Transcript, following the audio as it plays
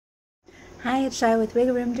Hi, it's Shiy with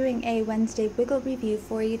Wiggle Room doing a Wednesday wiggle review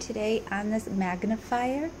for you today on this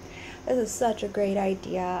magnifier. This is such a great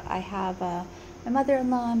idea. I have my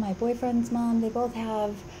mother-in-law and my boyfriend's mom. They both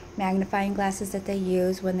have magnifying glasses that they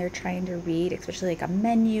use when they're trying to read, especially like a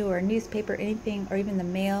menu or a newspaper, anything, or even the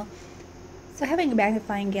mail. So having a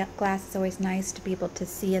magnifying glass is always nice to be able to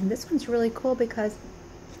see. And this one's really cool because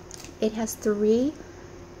it has 3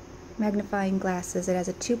 magnifying glasses. It has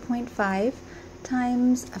a 2.5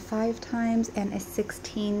 times, a 5 times, and a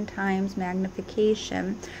 16 times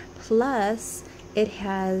magnification. Plus, it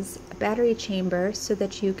has a battery chamber so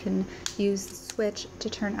that you can use the switch to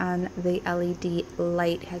turn on the LED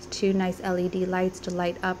light. It has 2 nice LED lights to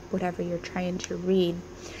light up whatever you're trying to read.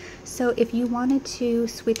 So if you wanted to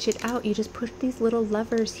switch it out, you just push these little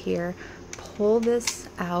levers here, pull this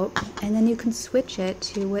out, and then you can switch it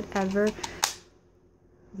to whatever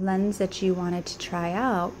lens that you wanted to try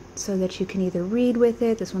out so that you can either read with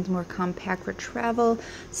it. This one's more compact for travel.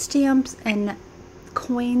 Stamps and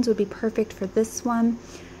coins would be perfect for this one.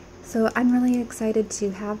 So I'm really excited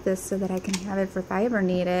to have this so that I can have it for if I ever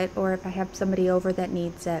need it or if I have somebody over that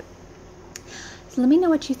needs it. So let me know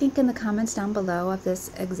what you think in the comments down below of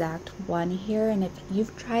this exact one here and if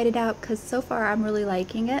you've tried it out, because so far I'm really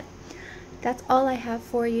liking it. That's all I have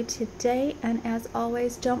for you today, and as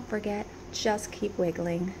always, don't forget, just keep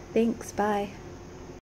wiggling. Thanks, bye.